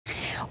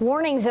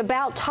Warnings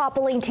about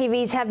toppling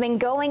TVs have been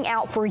going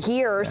out for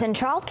years, and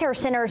child care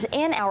centers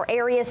in our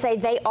area say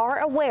they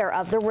are aware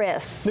of the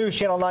risks. News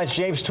Channel 9's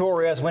James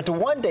Torres went to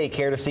one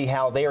daycare to see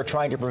how they are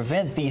trying to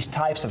prevent these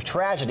types of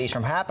tragedies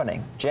from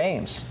happening.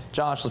 James.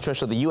 Josh,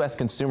 Latricia, the U.S.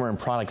 Consumer and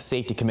Product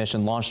Safety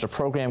Commission launched a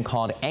program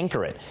called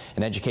Anchor It,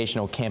 an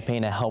educational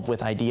campaign to help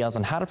with ideas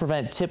on how to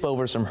prevent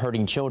tip-overs from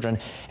hurting children.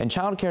 And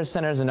child care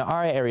centers in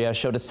our area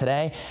showed us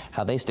today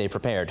how they stay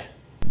prepared.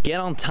 Get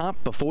on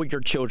top before your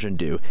children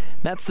do.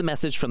 That's the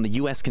message from the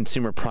U.S.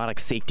 Consumer Product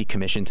Safety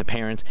Commission to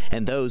parents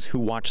and those who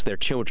watch their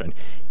children.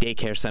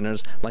 Daycare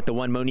centers, like the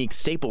one Monique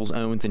Staples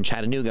owns in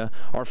Chattanooga,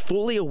 are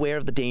fully aware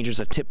of the dangers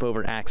of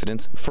tip-over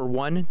accidents for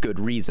one good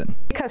reason.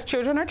 Because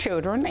children are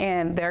children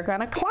and they're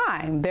going to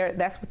climb.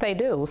 That's what they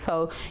do.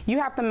 So you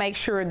have to make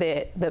sure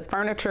that the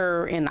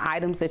furniture and the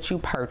items that you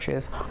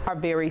purchase are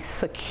very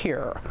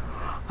secure.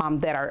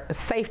 That are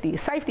safety.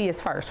 Safety is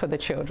first for the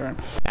children.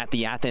 At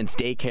the Athens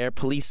daycare,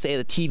 police say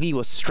the TV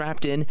was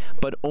strapped in,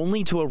 but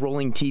only to a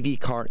rolling TV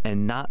cart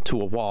and not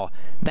to a wall.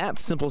 That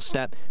simple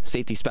step,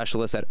 safety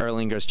specialists at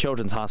Erlanger's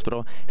Children's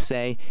Hospital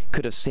say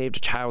could have saved a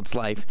child's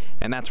life,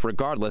 and that's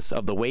regardless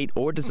of the weight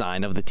or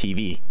design of the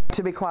TV.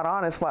 To be quite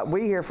honest, what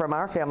we hear from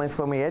our families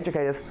when we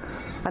educate us,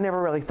 I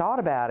never really thought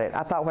about it.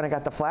 I thought when I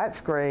got the flat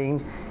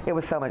screen, it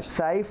was so much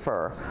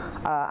safer.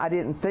 I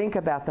didn't think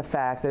about the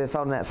fact that it's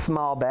on that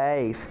small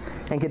base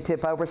and could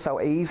tip over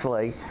so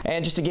easily.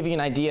 And just to give you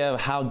an idea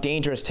of how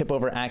dangerous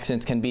tip-over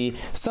accidents can be,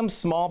 some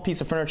small piece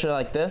of furniture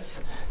like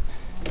this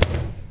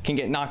can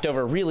get knocked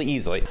over really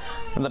easily.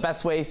 And the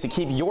best ways to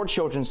keep your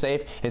children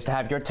safe is to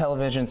have your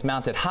televisions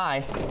mounted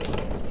high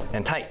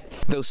and tight.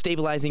 Though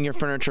stabilizing your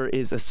furniture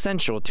is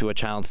essential to a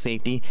child's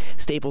safety,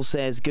 Staples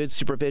says good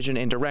supervision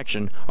and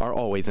direction are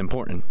always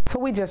important. So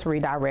we just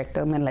redirect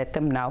them and let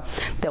them know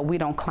that we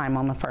don't climb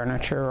on the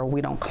furniture or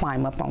we don't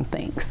climb up on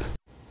things.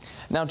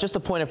 Now, just a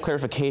point of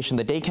clarification,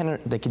 the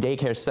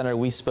daycare center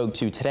we spoke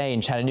to today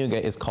in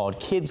Chattanooga is called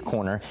Kids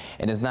Corner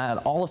and is not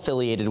at all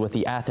affiliated with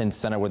the Athens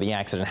center where the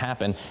accident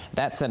happened.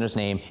 That center's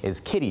name is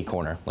Kitty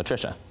Corner.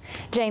 Latricia.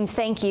 James,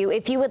 thank you.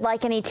 If you would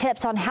like any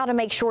tips on how to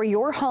make sure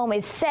your home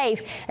is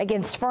safe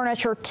against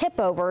furniture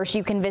tip-overs,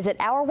 you can visit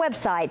our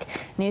website,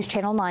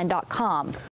 newschannel9.com.